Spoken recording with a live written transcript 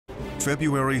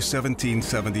February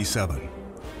 1777.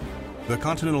 The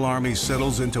Continental Army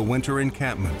settles into winter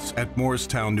encampments at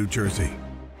Morristown, New Jersey.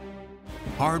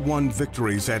 Hard-won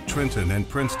victories at Trenton and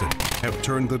Princeton have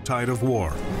turned the tide of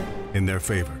war in their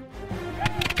favor.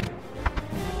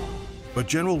 But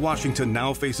General Washington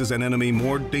now faces an enemy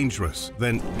more dangerous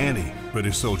than any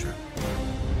British soldier.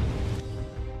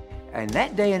 In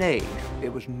that day and age,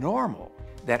 it was normal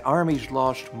that armies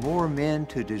lost more men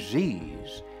to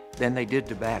disease than they did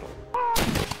to battle.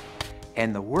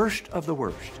 And the worst of the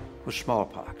worst was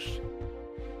smallpox.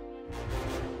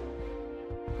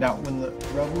 Now, when the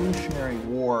Revolutionary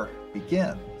War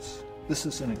begins, this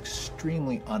is an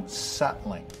extremely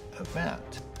unsettling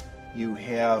event. You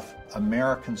have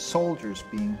American soldiers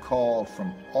being called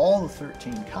from all the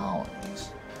 13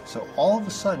 colonies. So all of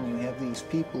a sudden you have these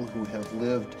people who have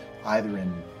lived either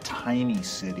in tiny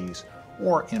cities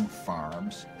or in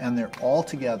farms, and they're all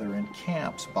together in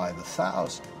camps by the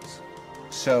thousands.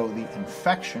 So the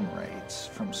infection rates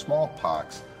from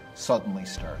smallpox suddenly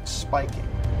start spiking.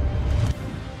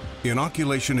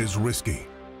 Inoculation is risky.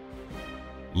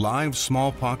 Live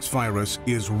smallpox virus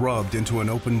is rubbed into an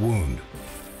open wound.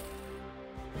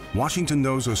 Washington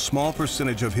knows a small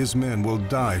percentage of his men will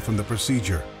die from the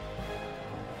procedure.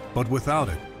 But without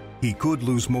it, he could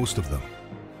lose most of them.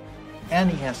 And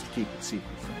he has to keep it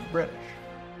secret from the British,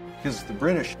 because the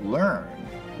British learned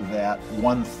that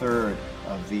 1/3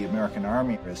 of the American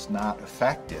army is not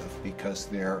effective because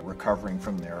they're recovering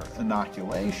from their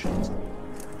inoculations.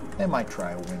 They might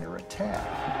try a winter attack.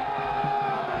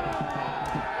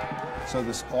 So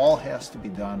this all has to be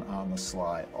done on the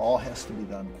sly, all has to be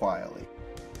done quietly.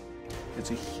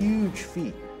 It's a huge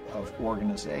feat of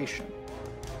organization.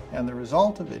 And the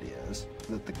result of it is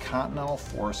that the Continental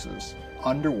forces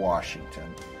under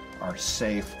Washington are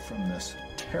safe from this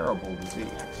terrible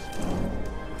disease.